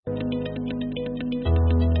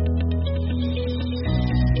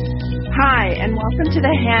Hi, and welcome to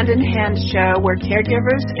the Hand in Hand show where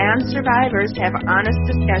caregivers and survivors have honest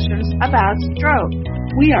discussions about stroke.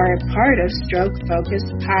 We are a part of Stroke Focus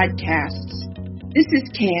Podcasts. This is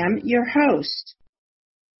Cam, your host.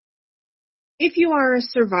 If you are a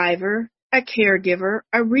survivor, a caregiver,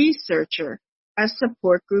 a researcher, a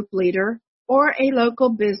support group leader, or a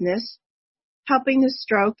local business helping the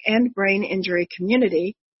stroke and brain injury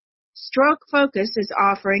community, Stroke Focus is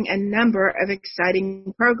offering a number of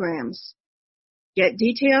exciting programs. Get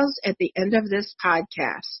details at the end of this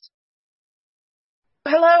podcast.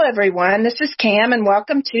 Hello, everyone. This is Cam, and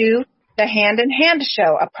welcome to the Hand in Hand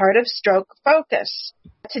show, a part of Stroke Focus.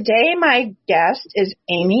 Today, my guest is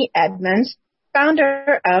Amy Edmonds,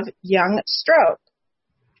 founder of Young Stroke.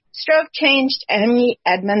 Stroke changed Amy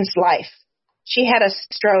Edmonds' life. She had a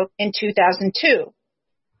stroke in 2002.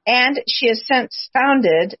 And she has since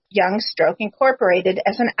founded Young Stroke Incorporated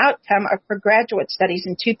as an outcome of her graduate studies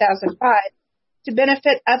in 2005 to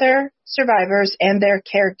benefit other survivors and their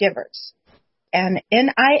caregivers. An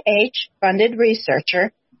NIH-funded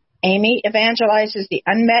researcher, Amy evangelizes the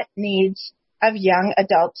unmet needs of young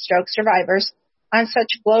adult stroke survivors on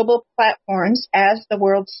such global platforms as the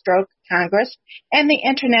World Stroke Congress and the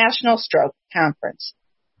International Stroke Conference.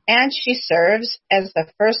 And she serves as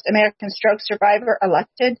the first American stroke survivor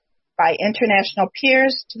elected by international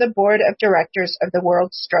peers to the board of directors of the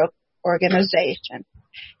World Stroke Organization.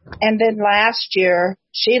 And then last year,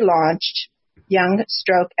 she launched Young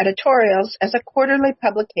Stroke Editorials as a quarterly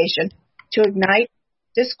publication to ignite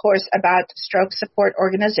discourse about stroke support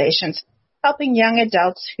organizations helping young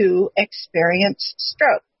adults who experience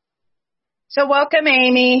stroke. So welcome,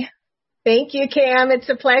 Amy. Thank you, Cam. It's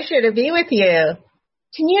a pleasure to be with you.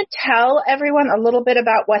 Can you tell everyone a little bit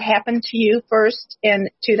about what happened to you first in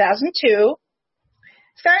 2002?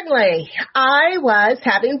 Certainly. I was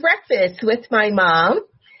having breakfast with my mom,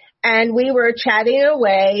 and we were chatting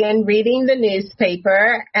away and reading the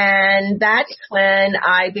newspaper, and that's when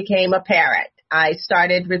I became a parrot. I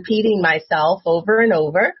started repeating myself over and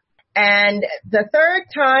over. And the third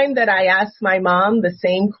time that I asked my mom the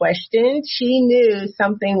same question, she knew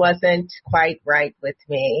something wasn't quite right with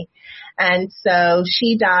me. And so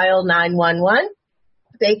she dialed 911.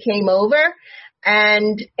 They came over.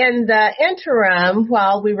 And in the interim,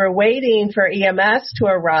 while we were waiting for EMS to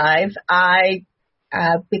arrive, I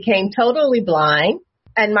became totally blind.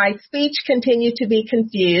 And my speech continued to be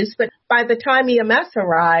confused. But by the time EMS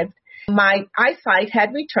arrived, my eyesight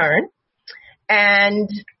had returned. And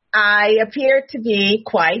I appeared to be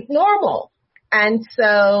quite normal. And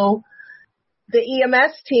so the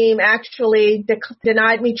EMS team actually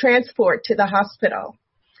denied me transport to the hospital.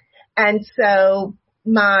 And so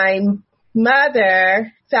my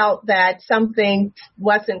mother felt that something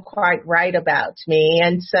wasn't quite right about me.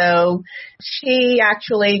 And so she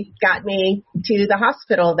actually got me to the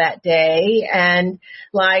hospital that day. And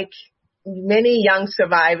like many young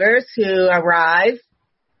survivors who arrive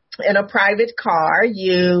in a private car,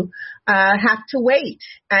 you have to wait.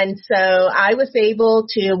 And so I was able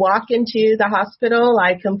to walk into the hospital.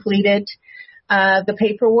 I completed the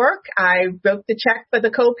paperwork. I wrote the check for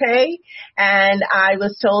the copay, and I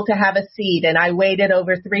was told to have a seat. And I waited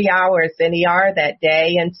over 3 hours in ER that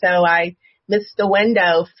day. And so I missed the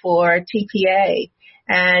window for TPA.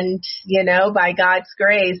 And, you know, by God's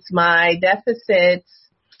grace, my deficits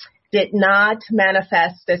did not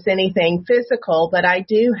manifest as anything physical, but I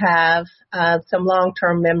do have some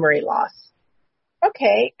long-term memory loss.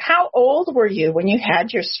 Okay. How old were you when you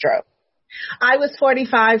had your stroke? I was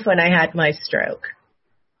 45 when I had my stroke.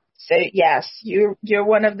 So, yes, you're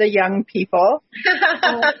one of the young people.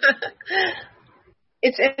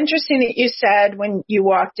 It's interesting that you said when you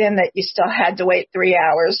walked in that you still had to wait 3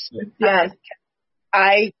 hours. Yes.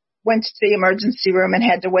 I went to the emergency room and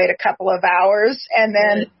had to wait a couple of hours, and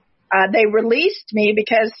then they released me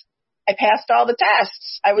because I passed all the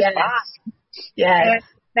tests. I was fine. Yes. And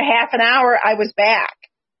in a half an hour, I was back.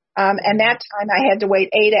 And that time I had to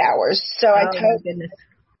wait 8 hours. So I told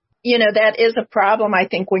you know, that is a problem, I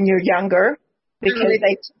think, when you're younger because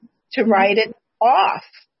they to write it off.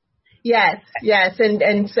 Yes, yes.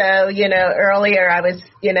 And so, you know, earlier I was,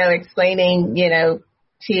 you know, explaining, you know,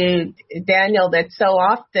 to Daniel that so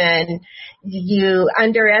often you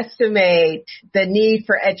underestimate the need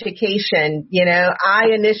for education. You know, I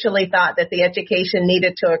initially thought that the education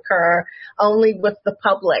needed to occur only with the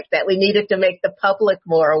public, that we needed to make the public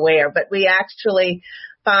more aware, but we actually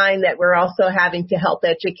find that we're also having to help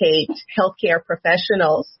educate healthcare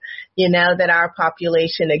professionals, you know, that our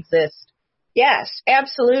population exists. Yes,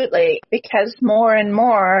 absolutely, because more and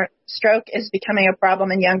more stroke is becoming a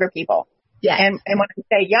problem in younger people. Yes. And when I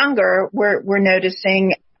say younger, we're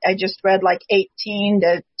noticing I just read like 18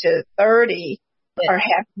 to 30 are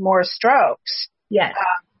having more strokes. Yes.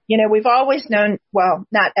 We've always known, well,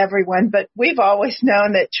 not everyone, but we've always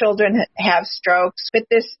known that children have strokes. But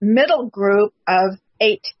this middle group of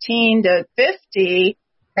 18 to 50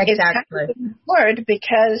 is kind of ignored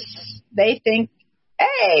because they think,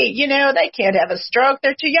 hey, they can't have a stroke.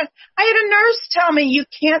 They're too young. I had a nurse tell me you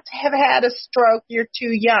can't have had a stroke. You're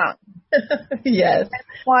too young. Yes.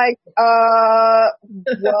 Like, well,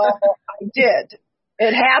 I did.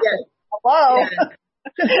 It happened. Yes. Hello.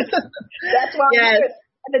 Yes. That's why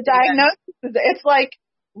the diagnosis, it's like,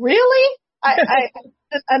 really? I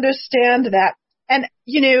didn't understand that. And,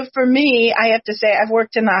 for me, I have to say I've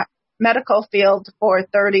worked in the medical field for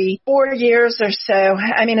 34 years or so.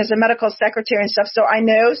 I mean, as a medical secretary and stuff, so I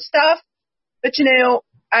know stuff. But,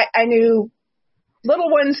 I knew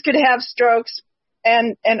little ones could have strokes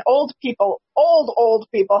and old people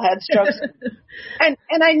had strokes. and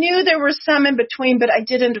I knew there were some in between, but I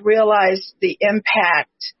didn't realize the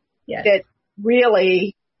impact that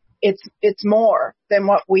really it's more than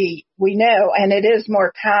what we know, and it is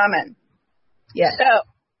more common. Yes. So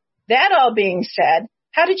that all being said,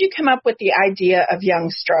 how did you come up with the idea of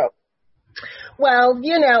Young Stroke? Well,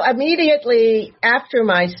 immediately after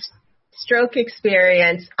my stroke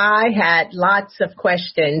experience, I had lots of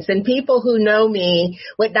questions, and people who know me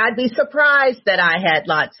would not be surprised that I had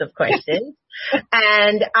lots of questions.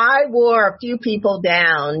 And I wore a few people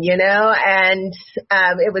down, and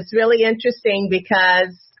it was really interesting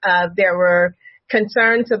because there were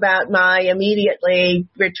concerns about my immediately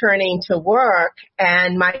returning to work,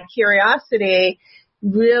 and my curiosity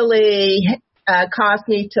really caused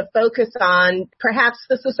me to focus on perhaps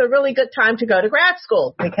this was a really good time to go to grad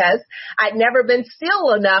school because I'd never been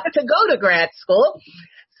still enough to go to grad school.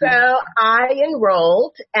 So I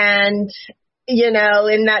enrolled, and in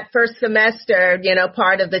that first semester,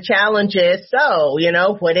 part of the challenge is,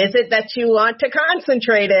 what is it that you want to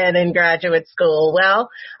concentrate in graduate school? Well,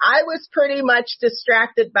 I was pretty much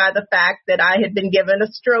distracted by the fact that I had been given a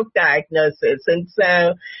stroke diagnosis. And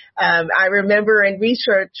so I remember in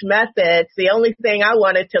research methods, the only thing I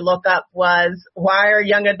wanted to look up was, why are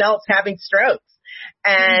young adults having strokes?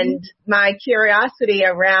 And my curiosity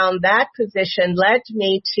around that position led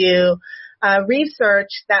me to research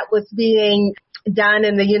that was being done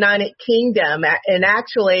in the United Kingdom. And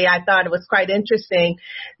actually, I thought it was quite interesting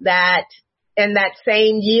that in that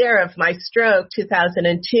same year of my stroke,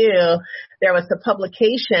 2002, there was a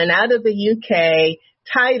publication out of the UK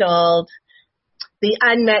titled The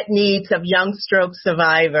Unmet Needs of Young Stroke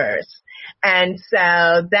Survivors. And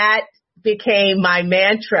so that became my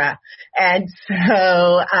mantra. And so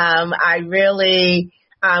I really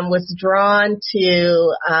was drawn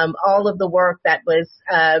to all of the work that was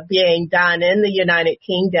being done in the United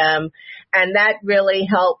Kingdom, and that really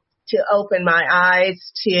helped to open my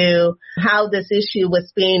eyes to how this issue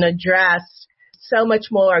was being addressed so much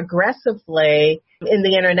more aggressively in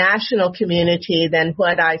the international community than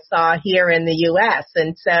what I saw here in the U.S.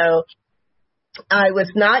 And so I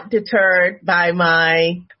was not deterred by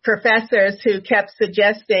my professors who kept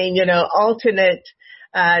suggesting, alternate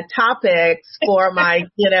topics for my,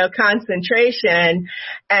 concentration.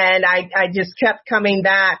 And I just kept coming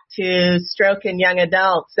back to stroke in young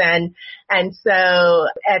adults. And so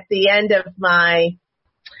at the end of my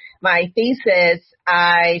thesis,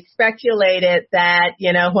 I speculated that,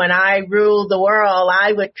 when I ruled the world,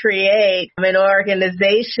 I would create an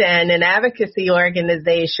organization, an advocacy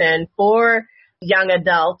organization for young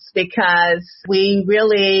adults, because we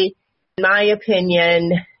really, in my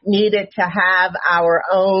opinion, needed to have our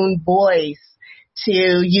own voice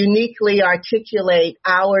to uniquely articulate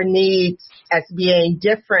our needs as being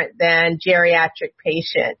different than geriatric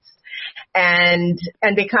patients. And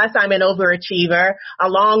because I'm an overachiever,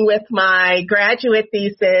 along with my graduate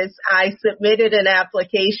thesis, I submitted an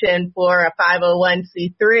application for a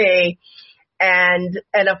 501c3. And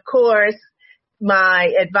of course,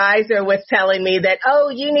 my advisor was telling me that,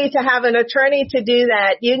 you need to have an attorney to do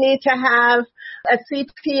that. You need to have a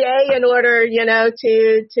CPA in order,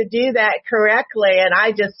 to do that correctly. And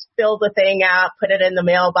I just filled the thing out, put it in the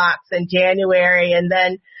mailbox in January. And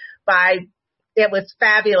then it was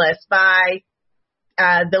fabulous. By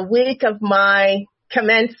the week of my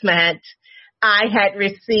commencement, I had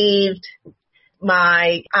received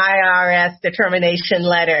my IRS determination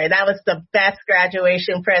letter. That was the best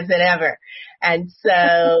graduation present ever. And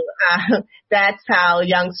so that's how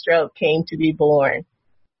Young Stroke came to be born.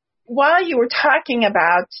 While you were talking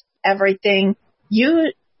about everything,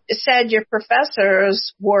 you said your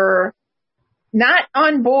professors were not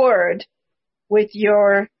on board with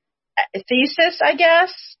your thesis, I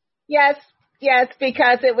guess? Yes. Yes,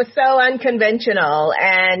 because it was so unconventional.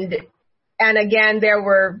 And again, there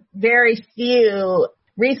were very few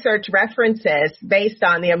research references based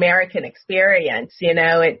on the American experience,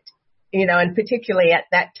 and particularly at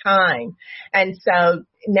that time. And so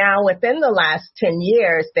now within the last 10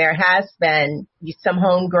 years, there has been some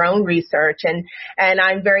homegrown research, and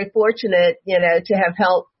I'm very fortunate, to have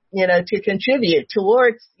helped, to contribute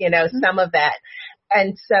towards, some of that.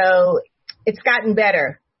 And so it's gotten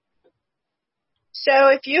better. So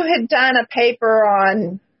if you had done a paper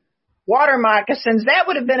on water moccasins, that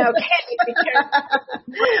would have been okay.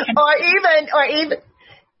 or even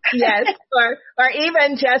yes, or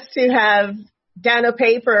even just to have done a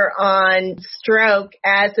paper on stroke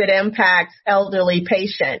as it impacts elderly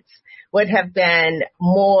patients would have been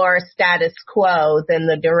more status quo than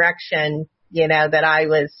the direction, that I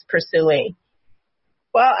was pursuing.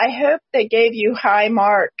 Well, I hope they gave you high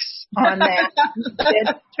marks on that. You did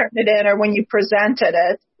turn it in, or when you presented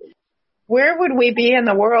it. Where would we be in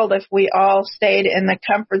the world if we all stayed in the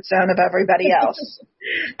comfort zone of everybody else?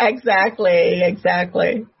 Exactly.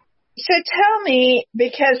 So tell me,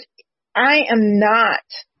 because I am not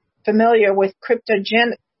familiar with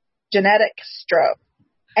cryptogenic stroke,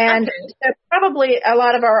 and probably a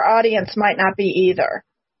lot of our audience might not be either.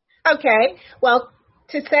 Okay. Well,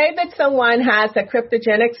 to say that someone has a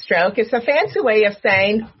cryptogenic stroke is a fancy way of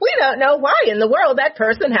saying we don't know why in the world that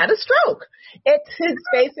person had a stroke. It's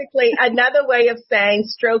basically another way of saying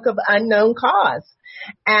stroke of unknown cause.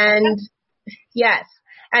 And yes.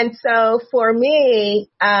 And so for me,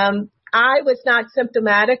 I was not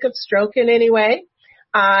symptomatic of stroke in any way.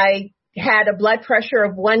 I had a blood pressure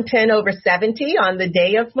of 110/70 on the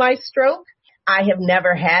day of my stroke. I have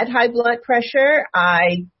never had high blood pressure.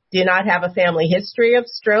 I do not have a family history of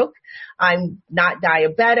stroke. I'm not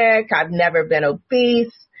diabetic. I've never been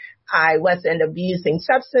obese. I wasn't abusing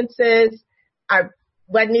substances. I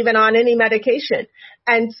wasn't even on any medication.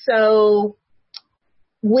 And so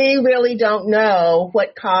we really don't know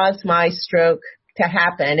what caused my stroke to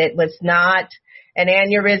happen. It was not an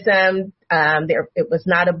aneurysm. It was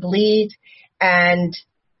not a bleed. And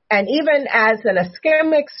even as an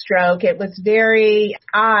ischemic stroke, it was very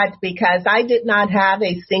odd because I did not have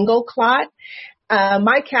a single clot.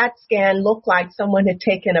 My CAT scan looked like someone had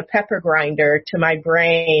taken a pepper grinder to my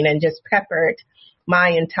brain and just peppered my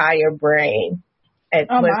entire brain. It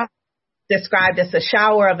was described as a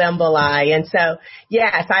shower of emboli. And so,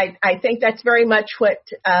 yes, I think that's very much what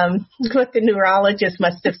the neurologist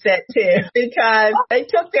must have said too, because they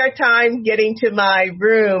took their time getting to my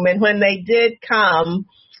room. And when they did come,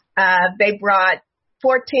 they brought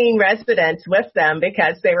 14 residents with them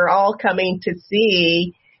because they were all coming to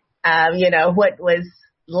see, what was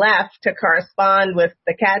left to correspond with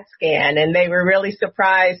the CAT scan. And they were really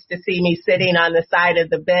surprised to see me sitting on the side of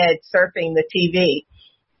the bed surfing the TV.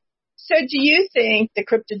 So do you think the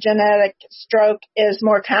cryptogenic stroke is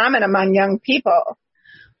more common among young people?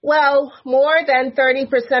 Well, more than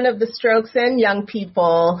 30% of the strokes in young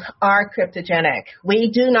people are cryptogenic.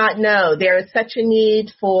 We do not know. There is such a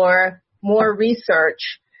need for more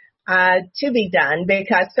research to be done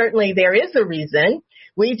because certainly there is a reason.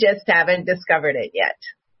 We just haven't discovered it yet.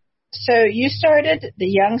 So you started the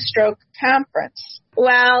Young Stroke Conference.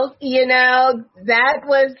 Well, that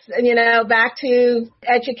was, back to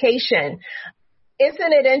education.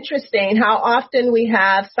 Isn't it interesting how often we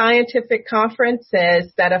have scientific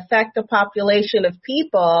conferences that affect a population of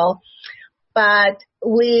people, but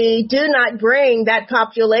we do not bring that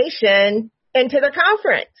population into the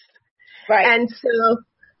conference? Right. And so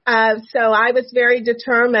I was very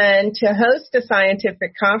determined to host a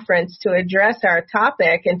scientific conference to address our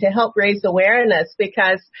topic and to help raise awareness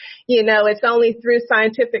because, it's only through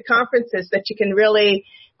scientific conferences that you can really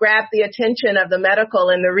grab the attention of the medical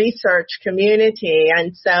and the research community.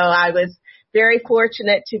 And so I was very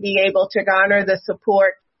fortunate to be able to garner the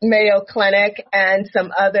support Mayo Clinic and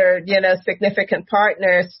some other, significant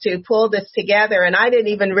partners to pull this together. And I didn't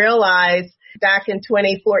even realize back in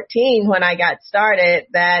 2014 when I got started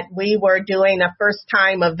that we were doing a first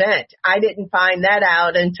time event. I didn't find that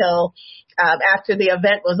out until after the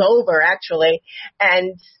event was over, actually.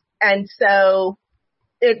 And so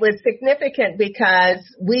it was significant because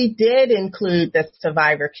we did include the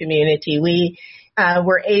survivor community. We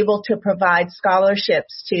were able to provide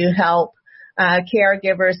scholarships to help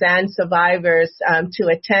caregivers and survivors to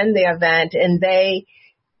attend the event, and they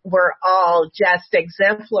were all just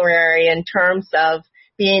exemplary in terms of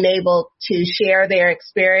being able to share their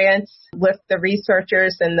experience with the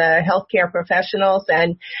researchers and the healthcare professionals.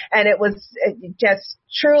 And it was just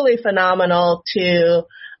truly phenomenal to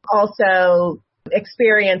also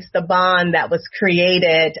experience the bond that was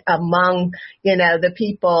created among, the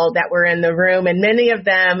people that were in the room. And many of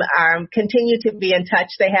them continue to be in touch.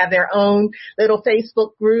 They have their own little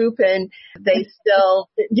Facebook group and they still,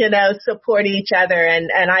 support each other.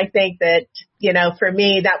 And I think that, for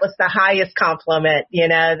me, that was the highest compliment,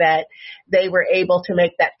 that they were able to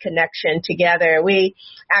make that connection together. We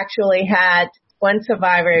actually had one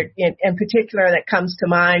survivor in particular that comes to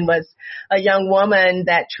mind was a young woman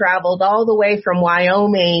that traveled all the way from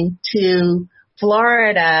Wyoming to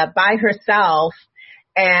Florida by herself.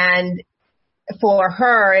 And for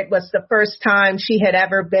her, it was the first time she had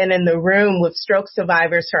ever been in the room with stroke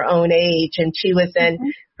survivors her own age. And she was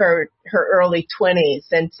in her early 20s.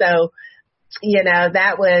 And so,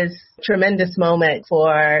 that was a tremendous moment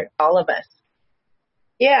for all of us.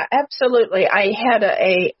 Yeah, absolutely. I had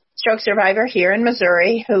a stroke survivor here in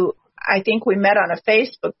Missouri who I think we met on a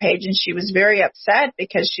Facebook page, and she was very upset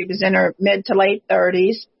because she was in her mid to late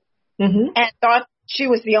 30s and thought she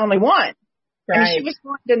was the only one. Right. And she was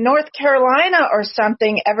going to North Carolina or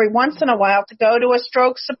something every once in a while to go to a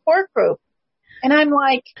stroke support group. And I'm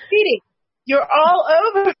like, Petey, you're all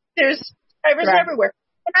over. There's survivors everywhere.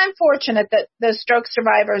 And I'm fortunate that the stroke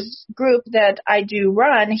survivors group that I do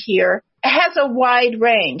run here has a wide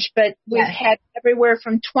range, but we've had everywhere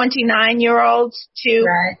from 29-year-olds to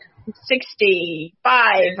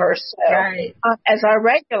 65 or so as our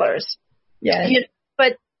regulars. Yes.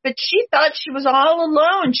 But she thought she was all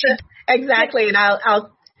alone. Exactly. And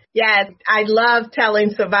I love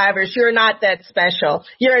telling survivors, you're not that special.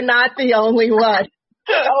 You're not the only one.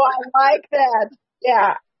 Oh, I like that.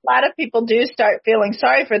 Yeah. A lot of people do start feeling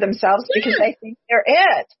sorry for themselves because they think they're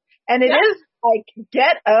it. And it is like,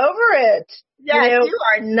 get over it. Yeah, you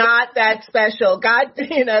are not that special. God, this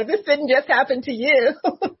didn't just happen to you.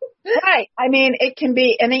 Right. I mean, it can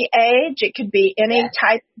be any age. It could be any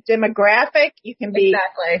type of demographic. You can be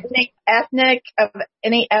any ethnic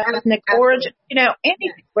origin,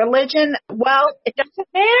 any religion. Well, it doesn't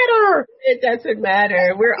matter. It doesn't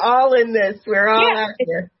matter. We're all in this. We're all out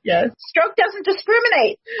here. Yes. Stroke doesn't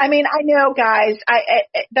discriminate. I mean, I know, guys,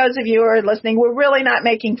 those of you who are listening, we're really not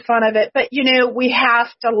making fun of it, but, we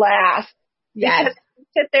have to laugh. Yes. Because we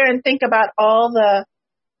sit there and think about all the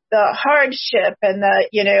hardship and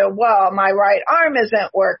my right arm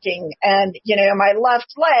isn't working and, my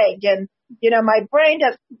left leg and, my brain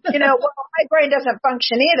my brain doesn't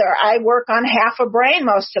function either. I work on half a brain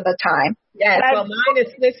most of the time. Yes. Well, mine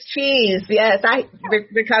is Swiss cheese. Yes.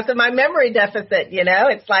 Because of my memory deficit,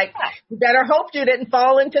 it's like, you better hope you didn't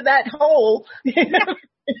fall into that hole.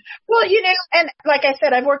 Well, and like I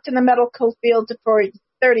said, I've worked in the medical field for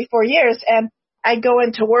 34 years, and I'd go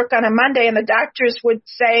into work on a Monday and the doctors would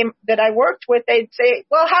say that I worked with, they'd say,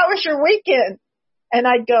 well, how was your weekend? And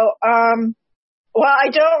I'd go, well, I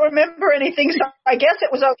don't remember anything, so I guess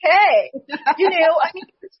it was okay.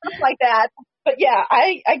 Stuff like that. But yeah,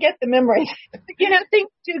 I get the memory. Things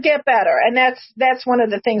do get better. And that's one of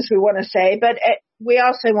the things we want to say. But we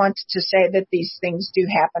also want to say that these things do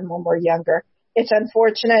happen when we're younger. It's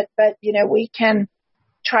unfortunate, but, we can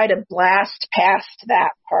try to blast past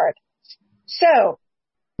that part. So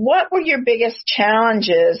what were your biggest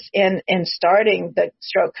challenges in starting the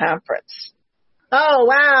stroke conference? Oh,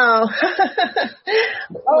 wow.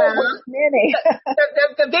 Many.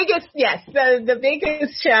 the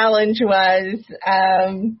biggest challenge was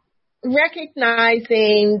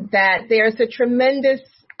recognizing that there's a tremendous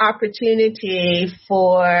opportunity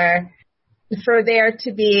for there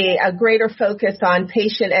to be a greater focus on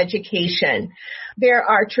patient education. There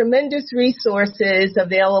are tremendous resources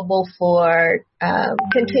available for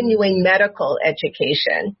continuing medical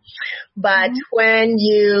education. But when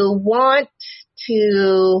you want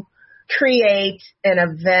to create an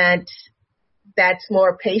event that's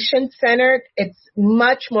more patient-centered, it's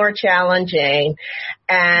much more challenging.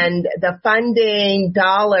 And the funding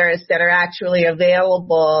dollars that are actually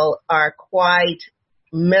available are quite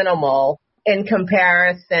minimal in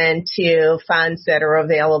comparison to funds that are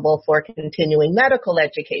available for continuing medical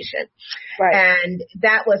education. Right. And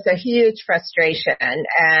that was a huge frustration,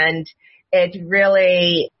 and it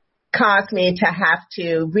really caused me to have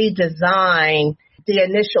to redesign the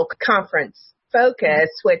initial conference focus,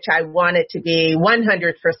 which I wanted to be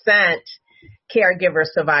 100% caregiver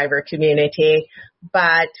survivor community,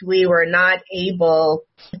 but we were not able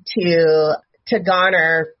to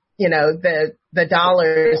garner, the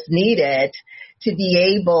dollars needed to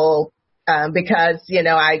be able, because,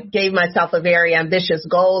 I gave myself a very ambitious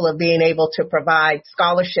goal of being able to provide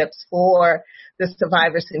scholarships for the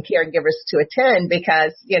survivors and caregivers to attend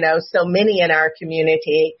because, so many in our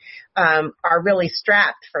community are really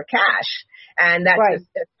strapped for cash. And that's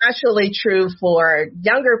especially true for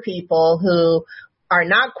younger people who are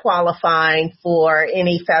not qualifying for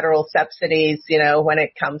any federal subsidies, when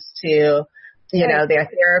it comes to, their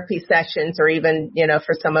therapy sessions or even,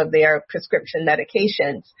 for some of their prescription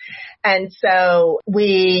medications. And so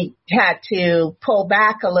we had to pull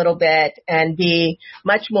back a little bit and be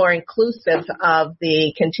much more inclusive of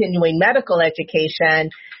the continuing medical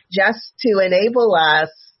education just to enable us,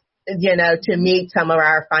 to meet some of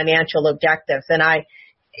our financial objectives. And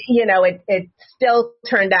it still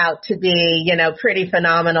turned out to be, pretty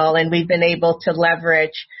phenomenal. And we've been able to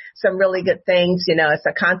leverage some really good things, as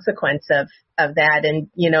a consequence of that. And,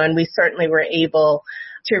 and we certainly were able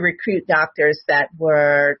to recruit doctors that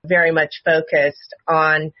were very much focused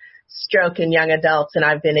on stroke in young adults. And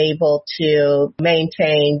I've been able to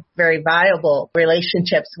maintain very viable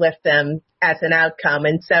relationships with them as an outcome.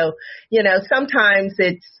 And so, sometimes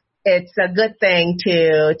it's a good thing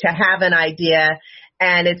to have an idea.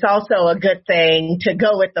 And it's also a good thing to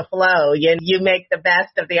go with the flow. You make the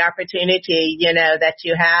best of the opportunity, that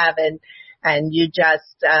you have and you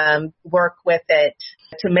just work with it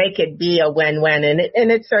to make it be a win-win.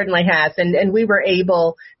 And it certainly has. And we were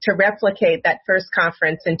able to replicate that first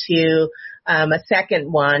conference into a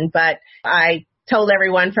second one. But I told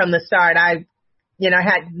everyone from the start, I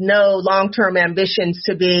had no long-term ambitions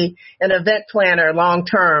to be an event planner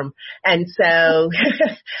long-term. And so,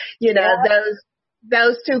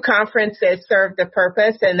 those two conferences served a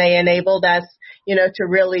purpose, and they enabled us, to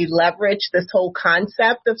really leverage this whole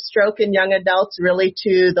concept of stroke in young adults really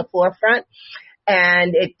to the forefront.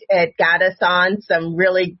 And it got us on some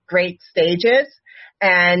really great stages,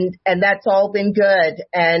 and that's all been good.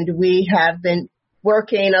 And we have been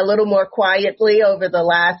working a little more quietly over the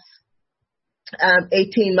last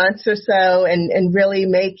 18 months or so and really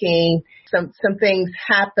making some things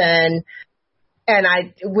happen.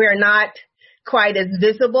 And we're not quite as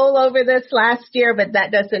visible over this last year, but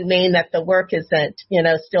that doesn't mean that the work isn't,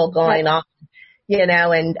 still going on,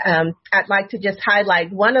 and I'd like to just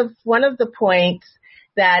highlight one of the points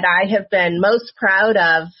that I have been most proud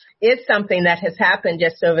of is something that has happened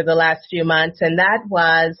just over the last few months, and that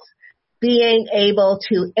was being able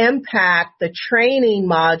to impact the training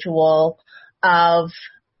module of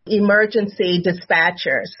emergency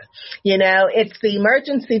dispatchers. It's the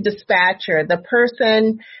emergency dispatcher, the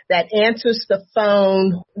person that answers the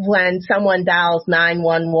phone when someone dials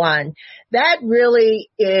 911. That really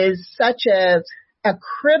is such a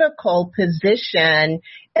critical position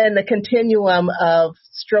in the continuum of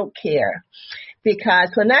stroke care, because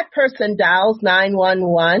when that person dials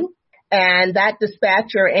 911 and that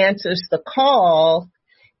dispatcher answers the call,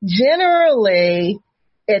 generally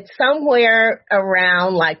it's somewhere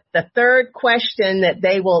around like the third question that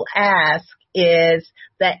they will ask is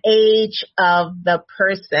the age of the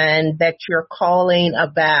person that you're calling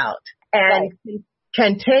about. And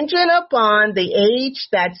contingent upon the age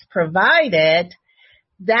that's provided,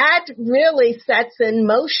 that really sets in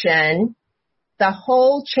motion the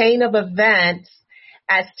whole chain of events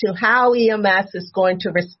as to how EMS is going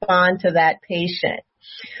to respond to that patient.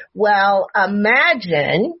 Well,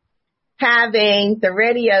 imagine having the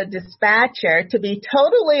radio dispatcher to be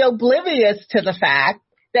totally oblivious to the fact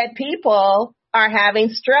that people are having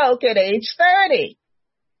stroke at age 30.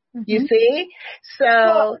 Mm-hmm. You see?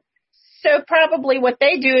 So probably what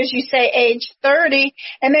they do is you say age 30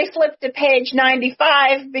 and they flip to page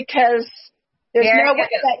 95 because there's no way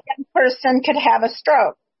that young person could have a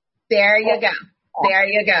stroke. There you go. There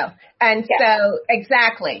you go. And so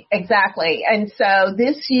exactly. And so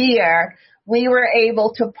this year, we were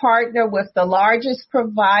able to partner with the largest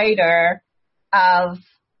provider of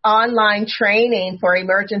online training for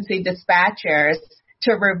emergency dispatchers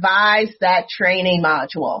to revise that training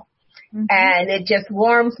module. Mm-hmm. And it just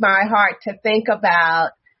warms my heart to think about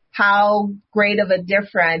how great of a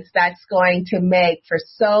difference that's going to make for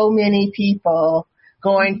so many people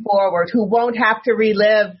going forward who won't have to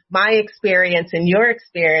relive my experience and your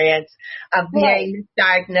experience of being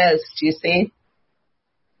diagnosed, you see?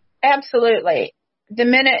 Absolutely. The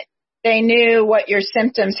minute they knew what your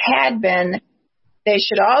symptoms had been, they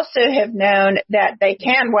should also have known that they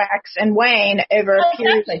can wax and wane over a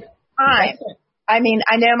period of time. I mean,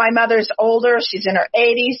 I know my mother's older. She's in her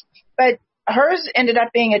 80s, but hers ended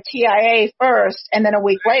up being a TIA first, and then a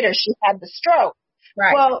week later she had the stroke.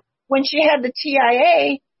 Right. Well, when she had the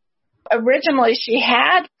TIA, originally she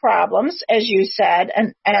had problems, as you said,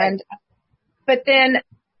 but then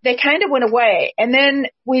they kind of went away. And then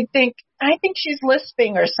we'd think, I think she's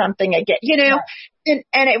lisping or something again, and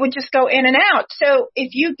it would just go in and out. So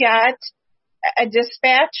if you got a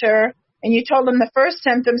dispatcher and you told them the first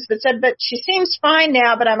symptoms, but said, but she seems fine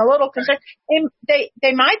now, but I'm a little concerned.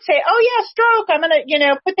 They might say, oh yeah, stroke. I'm going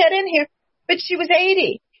to, put that in here. But she was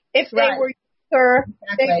 80. If they were younger,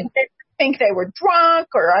 they think they were drunk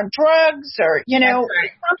or on drugs or,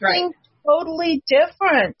 something totally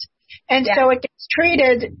different. And so it gets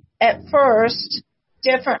treated at first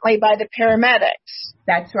differently by the paramedics.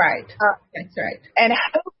 That's right. That's right. And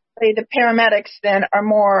hopefully the paramedics then are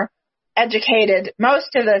more educated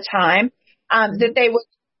most of the time, that they would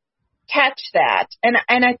catch that. And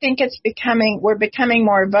I think we're becoming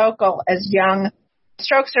more vocal as young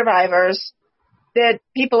stroke survivors that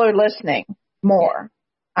people are listening more,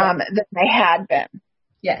 than they had been.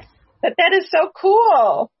 Yes. But that is so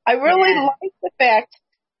cool. I really like the fact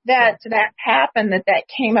that happened, that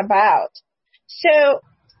came about. So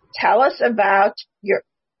tell us about your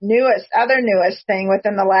other newest thing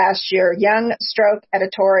within the last year, Young Stroke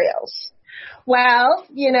Editorials. Well,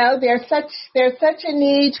 there's such a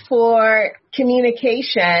need for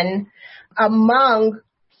communication among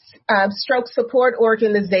stroke support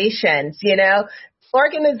organizations.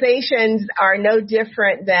 Organizations are no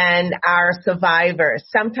different than our survivors.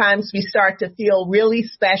 Sometimes we start to feel really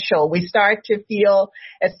special. We start to feel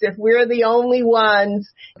as if we're the only ones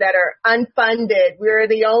that are unfunded. We're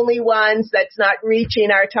the only ones that's not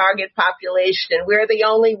reaching our target population. We're the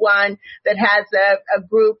only one that has a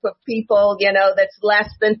group of people, that's less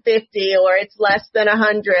than 50 or it's less than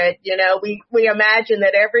 100. We imagine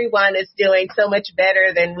that everyone is doing so much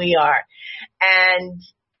better than we are.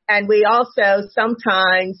 And we also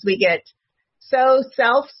sometimes we get so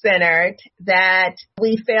self-centered that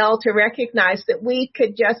we fail to recognize that we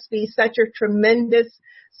could just be such a tremendous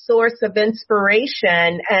source of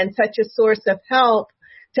inspiration and such a source of help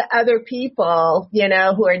to other people,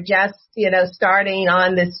 who are just, starting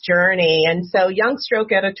on this journey. And so Young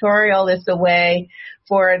Stroke Editorial is a way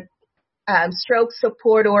for stroke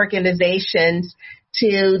support organizations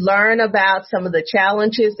to learn about some of the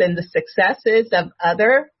challenges and the successes of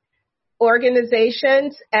other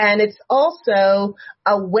organizations, and it's also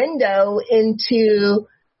a window into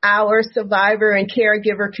our survivor and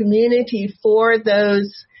caregiver community for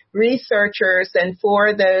those researchers and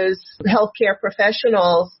for those healthcare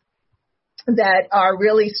professionals that are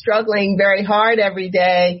really struggling very hard every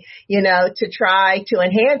day, to try to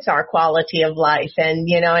enhance our quality of life. And,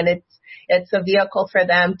 and it's a vehicle for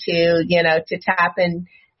them to, to tap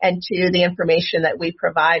into the information that we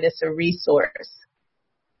provide as a resource.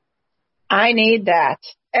 I need that.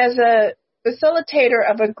 As a facilitator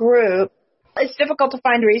of a group, it's difficult to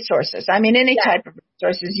find resources. I mean, any type of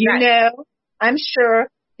resources. I'm sure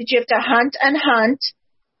that you have to hunt and hunt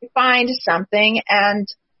to find something. And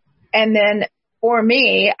then for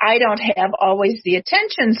me, I don't have always the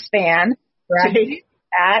attention span to do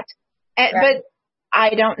that. But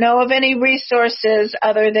I don't know of any resources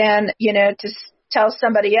other than, to tell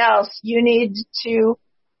somebody else, you need to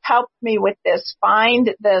help me with this, find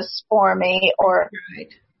this for me, or,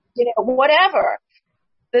 whatever.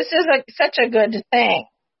 This is such a good thing.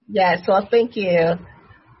 Yes, well, thank you.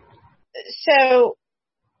 So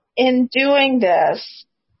in doing this,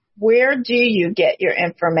 where do you get your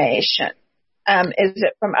information? Is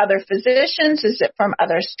it from other physicians? Is it from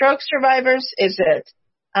other stroke survivors? Is it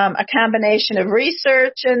a combination of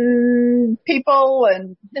research and people?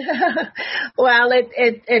 And well,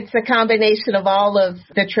 it's a combination of all of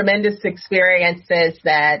the tremendous experiences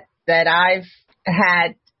that I've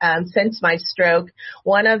had since my stroke.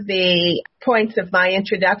 One of the points of my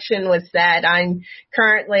introduction was that I'm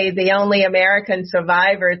currently the only American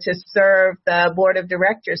survivor to serve the board of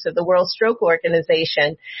directors of the World Stroke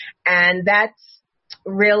Organization. And that's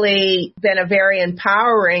really been a very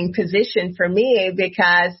empowering position for me,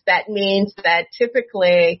 because that means that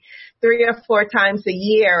typically 3 or 4 times a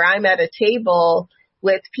year I'm at a table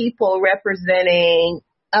with people representing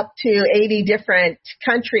up to 80 different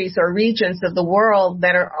countries or regions of the world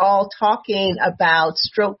that are all talking about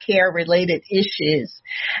stroke care related issues.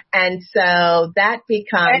 And so that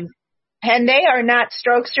becomes... And they are not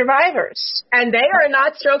stroke survivors. And they are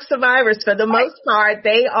not stroke survivors. For the most part,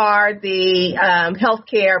 they are the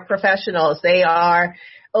healthcare professionals. They are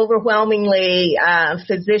overwhelmingly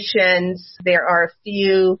physicians. There are a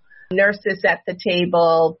few nurses at the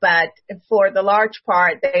table, but for the large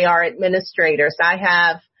part, they are administrators. I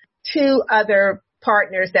have 2 other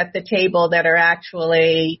partners at the table that are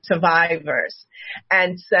actually survivors.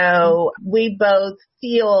 And so we both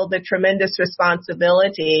feel the tremendous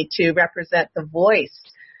responsibility to represent the voice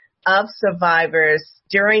of survivors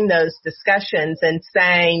during those discussions and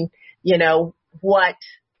saying,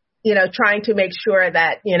 trying to make sure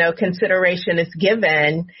that, consideration is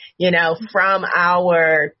given, from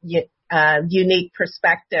our unique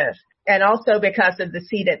perspective. And also because of the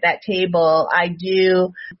seat at that table, I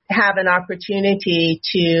do have an opportunity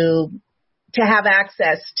to have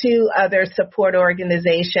access to other support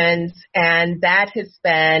organizations. And that has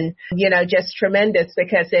been, just tremendous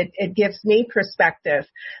because it gives me perspective.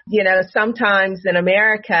 Sometimes in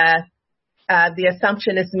America, the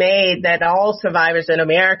assumption is made that all survivors in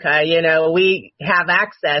America, we have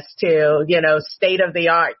access to,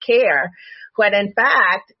 state-of-the-art care. When in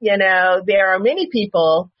fact, there are many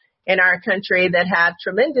people in our country that have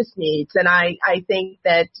tremendous needs. And I think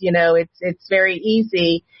that, it's very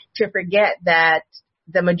easy to forget that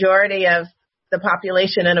the majority of the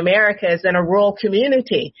population in America is in a rural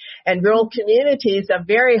community, and rural communities are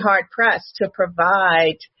very hard pressed to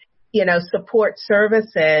provide, support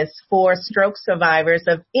services for stroke survivors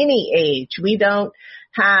of any age. We don't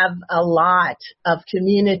have a lot of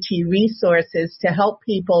community resources to help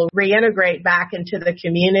people reintegrate back into the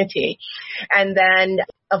community. And then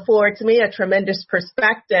affords me a tremendous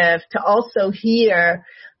perspective to also hear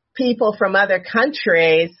people from other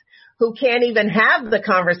countries who can't even have the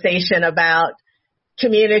conversation about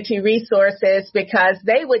community resources because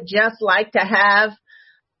they would just like to have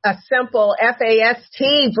a simple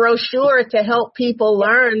FAST brochure to help people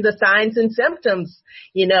learn the signs and symptoms,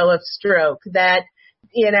 of stroke. That,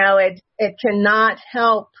 it cannot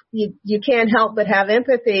help, you can't help but have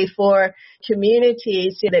empathy for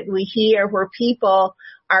communities that we hear where people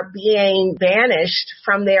are being banished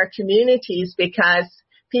from their communities because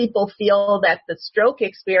people feel that the stroke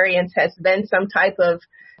experience has been some type of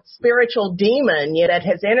spiritual demon that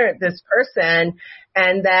has entered this person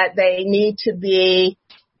and that they need to be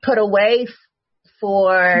put away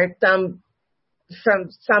for some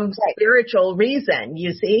spiritual reason,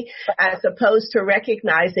 you see, as opposed to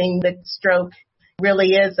recognizing that stroke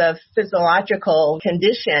really is a physiological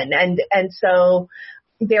condition. And so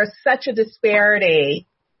there's such a disparity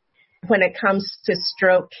when it comes to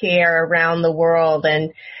stroke care around the world.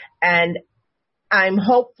 And I'm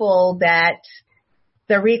hopeful that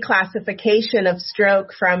the reclassification of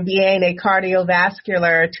stroke from being a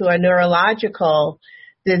cardiovascular to a neurological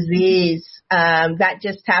disease, that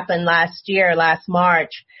just happened last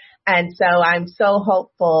March. And so I'm so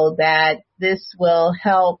hopeful that this will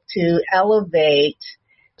help to elevate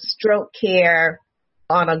stroke care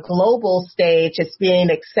on a global stage as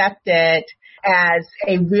being accepted as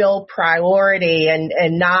a real priority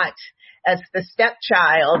and not as the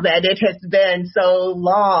stepchild that it has been so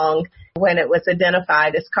long when it was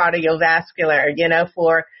identified as cardiovascular,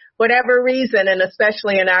 for whatever reason, and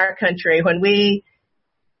especially in our country, when we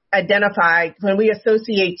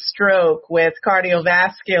associate stroke with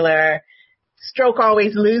cardiovascular, stroke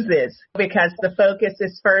always loses because the focus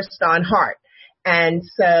is first on heart. And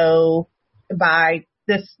so by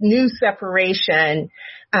this new separation,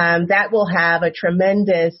 that will have a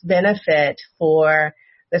tremendous benefit for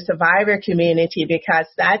the survivor community because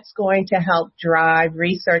that's going to help drive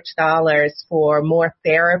research dollars for more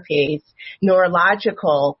therapies,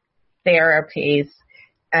 neurological therapies.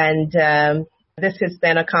 And this has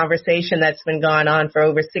been a conversation that's been going on for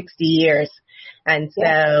over 60 years. And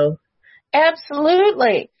so.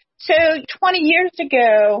 Absolutely. So 20 years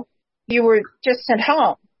ago, you were just at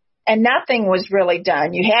home and nothing was really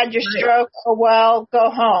done. You had your stroke, go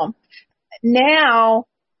home. Now,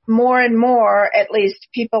 more and more, at least,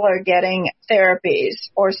 people are getting therapies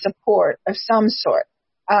or support of some sort,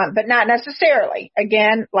 but not necessarily.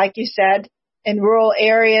 Again, like you said, in rural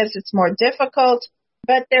areas, it's more difficult,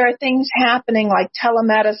 but there are things happening like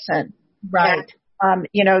telemedicine. Right. And,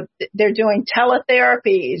 they're doing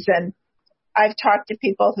teletherapies, and I've talked to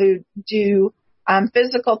people who do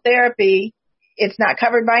physical therapy. It's not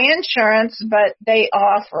covered by insurance, but they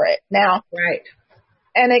offer it now. Right.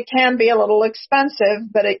 And it can be a little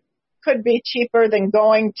expensive, but it could be cheaper than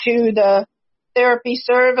going to the therapy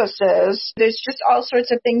services. There's just all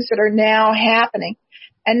sorts of things that are now happening,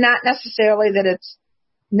 and not necessarily that it's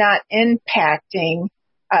not impacting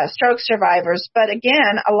stroke survivors. But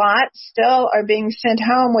again, a lot still are being sent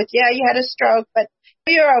home with, you had a stroke, but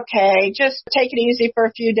you're okay. Just take it easy for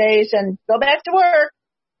a few days and go back to work.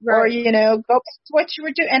 Right. Or, go back to what you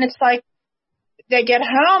were doing. And it's like they get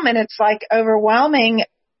home and it's like overwhelming.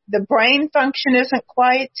 The brain function isn't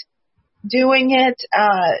quite doing it.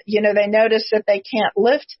 They notice that they can't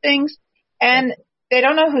lift things and they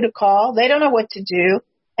don't know who to call. They don't know what to do.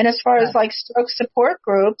 And as far as like stroke support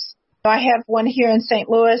groups, I have one here in St.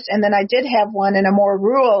 Louis, and then I did have one in a more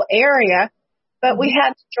rural area, but we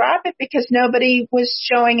had to drop it because nobody was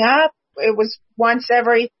showing up. It was once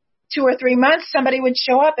every 2 or 3 months somebody would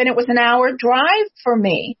show up, and it was an hour drive for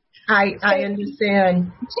me. I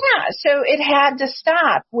understand. Yeah, so it had to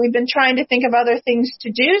stop. We've been trying to think of other things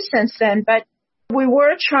to do since then, but we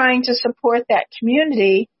were trying to support that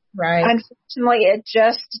community. Right. Unfortunately, it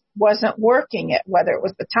just wasn't working, whether it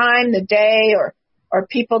was the time, the day, or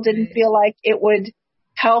people didn't feel like it would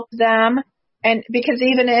help them. And because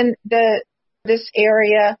even in this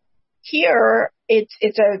area here,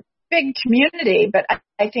 it's a big community, but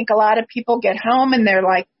I think a lot of people get home and they're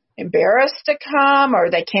like embarrassed to come,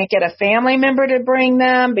 or they can't get a family member to bring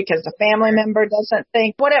them because the family member doesn't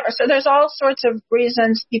think, whatever. So there's all sorts of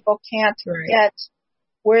reasons people can't get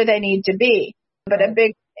where they need to be. But a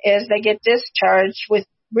big is they get discharged with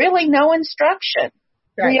really no instruction.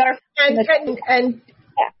 Right. And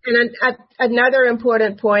another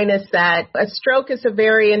important point is that a stroke is a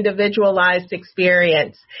very individualized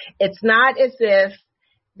experience. It's not as if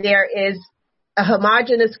there is a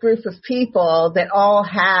homogeneous group of people that all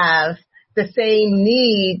have the same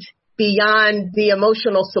need beyond the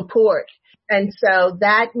emotional support. And so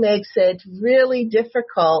that makes it really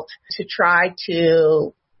difficult to try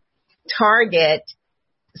to target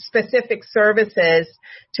specific services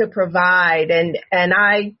to provide. And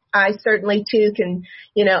I certainly too can,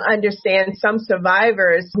 understand some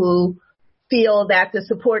survivors who feel that the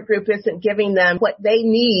support group isn't giving them what they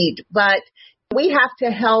need, but we have to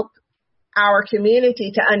help our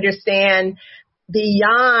community to understand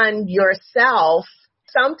beyond yourself.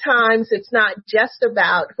 Sometimes it's not just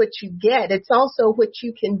about what you get, it's also what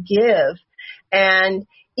you can give. And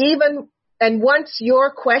once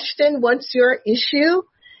your question, once your issue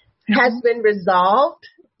has been resolved,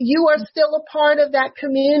 you are still a part of that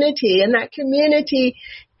community, and that community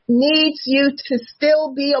needs you to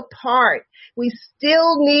still be a part. We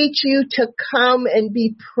still need you to come and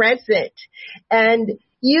be present. And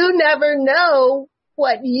you never know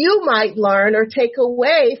what you might learn or take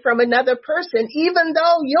away from another person, even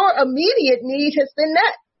though your immediate need has been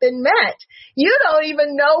met. You don't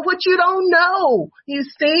even know what you don't know, you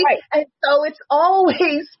see? Right. And so it's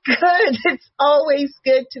always good. It's always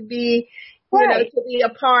good to be, to be a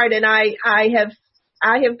part. And I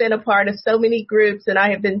have been a part of so many groups, and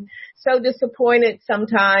I have been so disappointed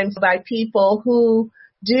sometimes by people who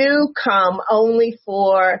do come only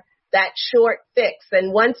for that short fix.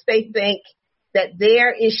 And once they think that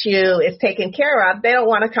their issue is taken care of, they don't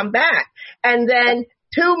want to come back. And then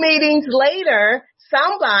 2 meetings later,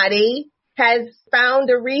 somebody has found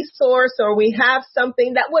a resource, or we have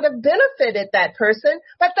something that would have benefited that person,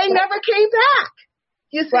 but they never came back.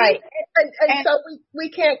 You see? Right. And so we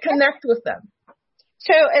can't connect with them.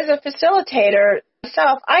 So as a facilitator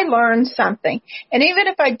myself, I learned something. And even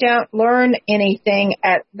if I don't learn anything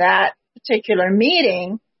at that particular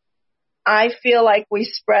meeting, I feel like we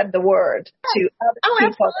spread the word to other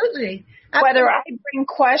people. Absolutely. Whether I bring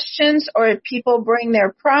questions or people bring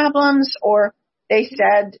their problems, or they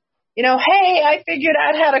said, hey, I figured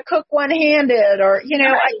out how to cook one-handed, or, I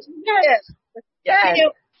do this. Yes.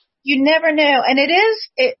 You never know. And it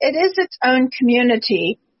is its own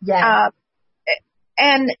community. Yes.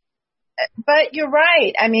 But you're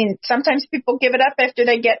right. I mean, sometimes people give it up after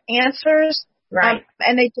they get answers. Right.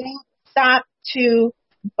 And they don't stop to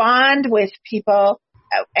bond with people,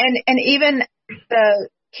 and even the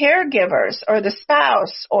caregivers or the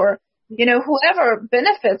spouse or, whoever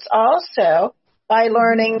benefits also by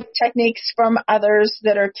learning techniques from others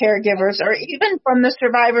that are caregivers, or even from the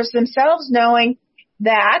survivors themselves, knowing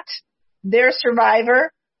that their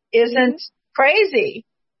survivor isn't crazy,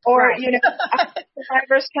 or,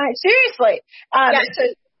 survivors seriously. So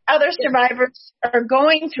other survivors are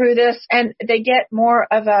going through this, and they get more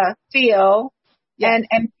of a feel and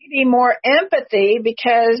maybe more empathy,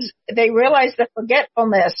 because they realize the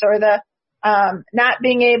forgetfulness or the not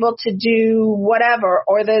being able to do whatever,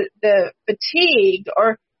 or the fatigue,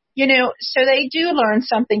 or, so they do learn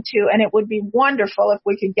something too. And it would be wonderful if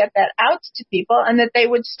we could get that out to people, and that they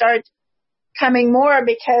would start coming more,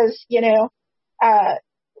 because,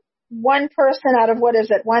 one person out of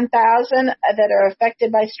 1,000 that are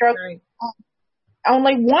affected by stroke, right.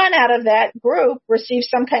 Only one out of that group receives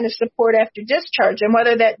some kind of support after discharge. And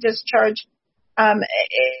whether that discharge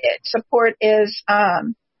support is, a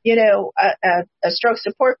stroke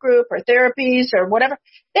support group or therapies or whatever,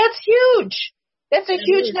 that's huge. That's a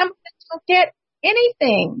huge number that don't get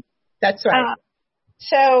anything. That's right.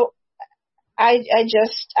 So I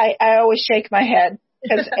always shake my head,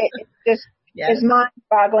 because it just is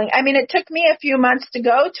mind-boggling. I mean, it took me a few months to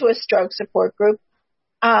go to a stroke support group.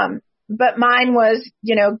 But mine was,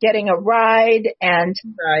 getting a ride and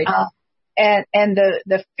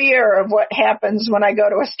the fear of what happens when I go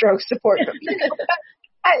to a stroke support group.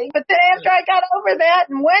 But then after I got over that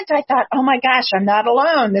and went, I thought, oh my gosh, I'm not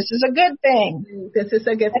alone. This is a good thing. This is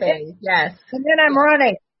a good thing. Yes. And then I'm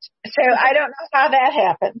running. So I don't know how that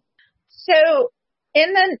happened. So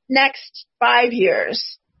in the next 5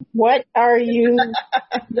 years, what are you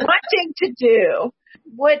wanting to do?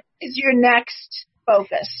 What is your next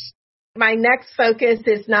focus? My next focus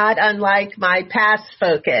is not unlike my past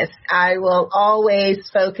focus. I will always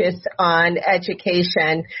focus on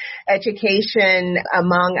education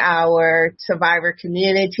among our survivor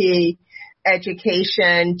community,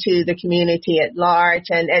 education to the community at large,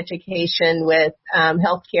 and education with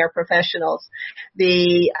healthcare professionals.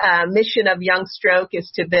 The mission of Young Stroke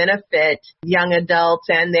is to benefit young adults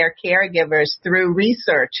and their caregivers through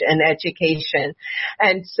research and education.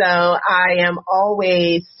 And so I am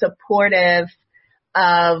always supportive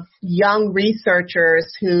of young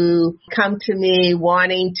researchers who come to me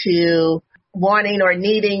wanting or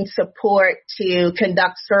needing support to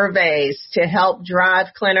conduct surveys, to help drive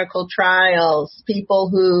clinical trials, people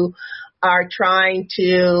who are trying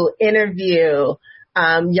to interview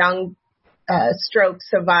young stroke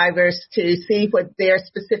survivors to see what their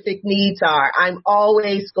specific needs are. I'm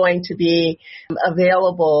always going to be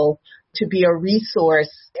available to be a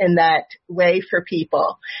resource in that way for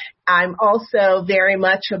people. I'm also very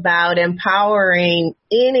much about empowering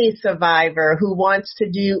any survivor who wants to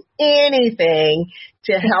do anything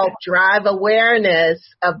to help drive awareness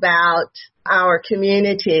about our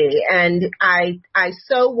community. And I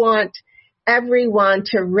so want everyone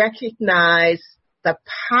to recognize the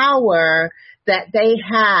power that they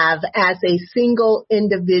have as a single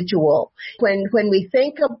individual. When we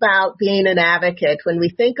think about being an advocate, when we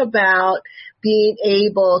think about being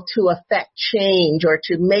able to affect change or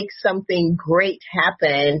to make something great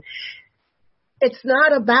happen, it's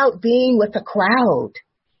not about being with a crowd.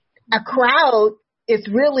 A crowd is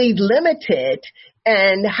really limited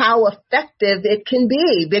in how effective it can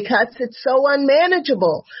be because it's so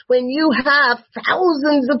unmanageable. When you have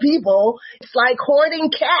thousands of people, it's like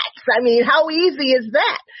hoarding cats. I mean, how easy is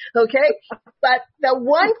that? Okay. But the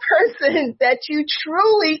one person that you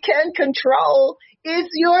truly can control is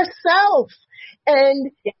yourself.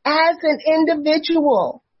 And as an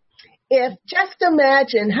individual, just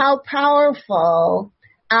imagine how powerful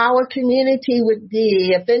our community would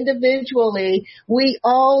be if individually we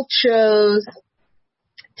all chose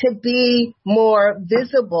to be more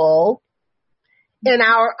visible in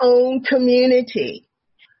our own community.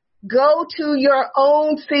 Go to your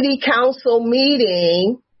own city council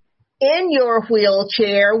meeting in your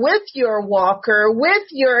wheelchair, with your walker, with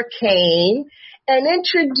your cane, and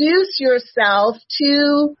introduce yourself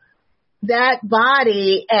to that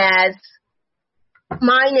body as,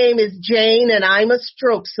 my name is Jane and I'm a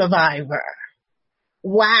stroke survivor.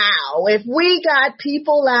 Wow. If we got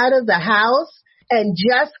people out of the house and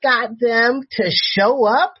just got them to show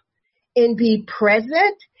up and be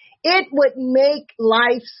present, it would make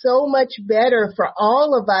life so much better for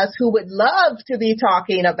all of us who would love to be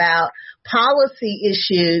talking about policy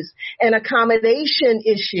issues and accommodation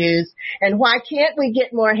issues. And why can't we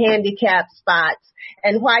get more handicap spots?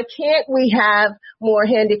 And why can't we have more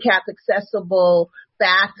handicap accessible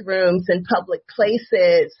bathrooms in public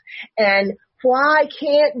places? And why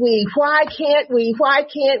can't we?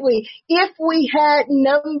 If we had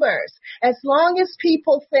numbers, as long as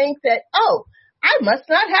people think that, oh, I must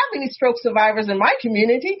not have any stroke survivors in my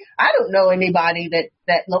community. I don't know anybody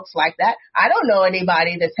that looks like that. I don't know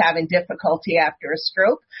anybody that's having difficulty after a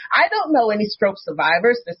stroke. I don't know any stroke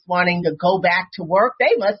survivors that's wanting to go back to work.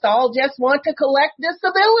 They must all just want to collect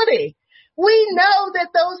disability. We know that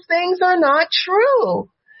those things are not true.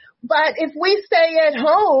 But if we stay at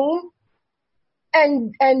home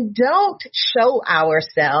and don't show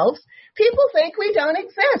ourselves, people think we don't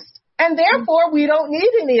exist. And therefore, we don't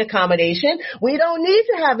need any accommodation. We don't need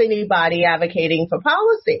to have anybody advocating for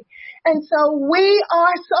policy. And so we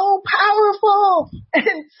are so powerful.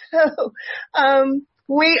 And so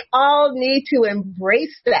we all need to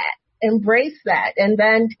embrace that. And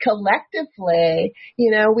then collectively,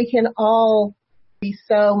 we can all be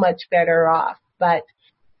so much better off. But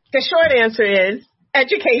the short answer is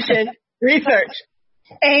education, research.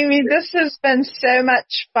 Amy, this has been so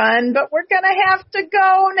much fun, but we're going to have to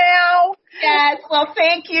go now. Yes, well,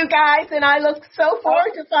 thank you guys, and I look so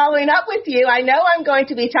forward to following up with you. I know I'm going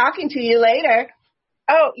to be talking to you later.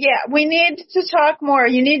 Oh, yeah, we need to talk more.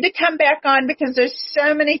 You need to come back on because there's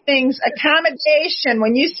so many things. Accommodation,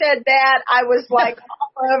 when you said that, I was like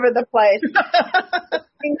all over the place.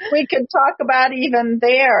 We could talk about even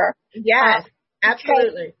there. Yes,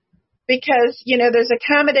 absolutely. Because, there's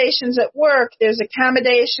accommodations at work, there's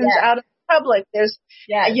accommodations out of the public. There's,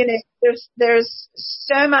 there's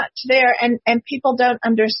so much there, and people don't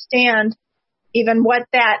understand even what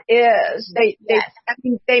that is. I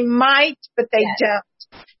mean, they might, but they don't.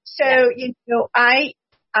 So, I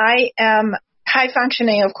am high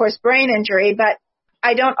functioning, of course, brain injury, but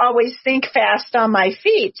I don't always think fast on my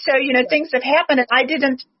feet. So, things have happened, and I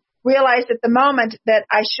didn't realize at the moment that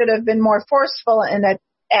I should have been more forceful in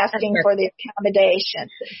asking for the accommodation.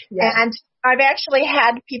 Yeah. And I've actually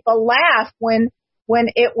had people laugh when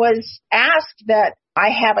it was asked that I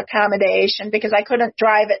have accommodation because I couldn't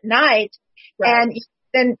drive at night. Right. And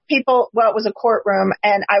then it was a courtroom,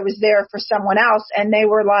 and I was there for someone else, and they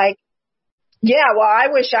were like, yeah, well, I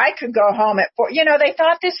wish I could go home at 4. They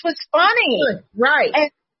thought this was funny.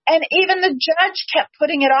 Right. And even the judge kept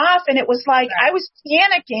putting it off, and it was like I was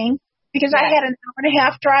panicking because I had an hour and a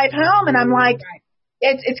half drive home, and I'm like,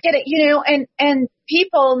 it's getting, and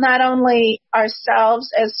people, not only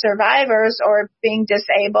ourselves as survivors or being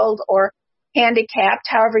disabled or handicapped,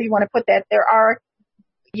 however you want to put that,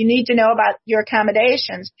 you need to know about your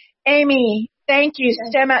accommodations. Amy, thank you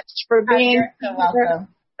so much for being here. You're so welcome.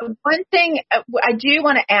 One thing I do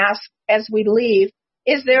want to ask as we leave,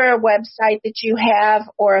 is there a website that you have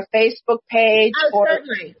or a Facebook page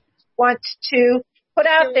certainly. Want to put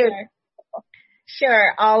out there?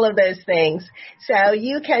 Sure, all of those things. So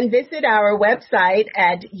you can visit our website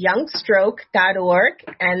at youngstroke.org,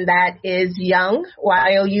 and that is young,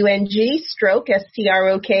 Y-O-U-N-G, stroke,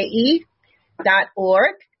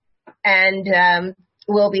 S-T-R-O-K-E.org. And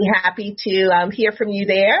we'll be happy to hear from you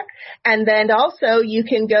there. And then also you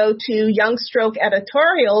can go to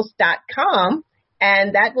youngstrokeeditorials.com,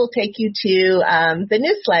 and that will take you to the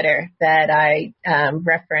newsletter that I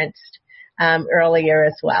referenced earlier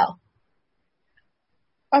as well.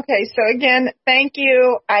 Okay, so again, thank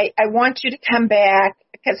you. I want you to come back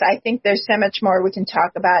because I think there's so much more we can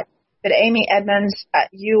talk about. But Amy Edmonds,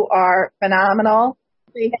 you are phenomenal.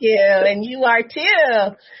 Thank you, and you are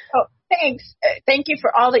too. Oh, thanks. Thank you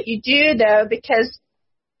for all that you do, though, because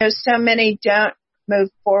so many don't move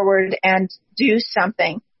forward and do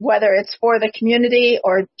something, whether it's for the community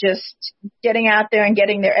or just getting out there and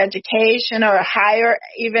getting their education or higher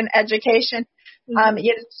even education.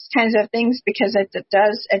 It's kinds of things because it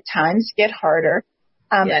does at times get harder.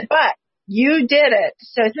 But you did it.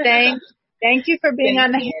 So thank you for being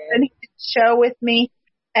on the Hand show with me.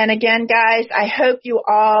 And again, guys, I hope you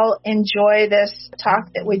all enjoy this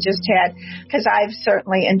talk that we just had because I've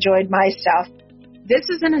certainly enjoyed myself. This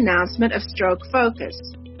is an announcement of Stroke Focus.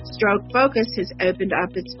 Stroke Focus has opened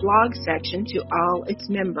up its blog section to all its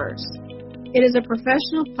members. It is a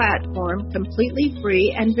professional platform, completely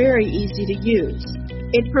free and very easy to use.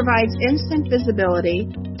 It provides instant visibility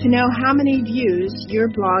to know how many views your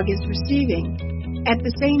blog is receiving. At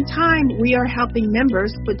the same time, we are helping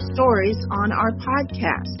members put stories on our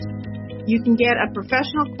podcast. You can get a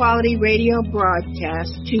professional quality radio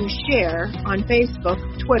broadcast to share on Facebook,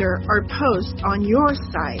 Twitter, or post on your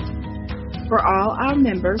site. For all our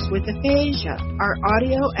members with aphasia, our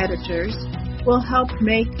audio editors will help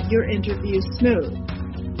make your interview smooth.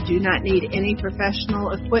 Do not need any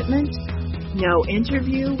professional equipment. No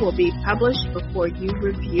interview will be published before you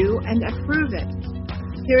review and approve it.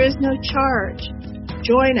 There is no charge.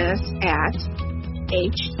 Join us at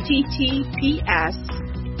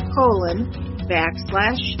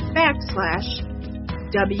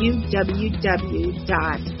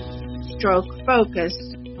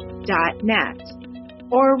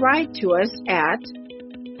or write to us at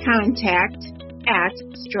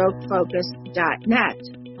contact@strokefocus.net.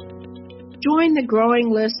 Join the growing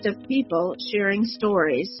list of people sharing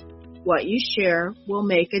stories. What you share will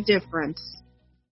make a difference.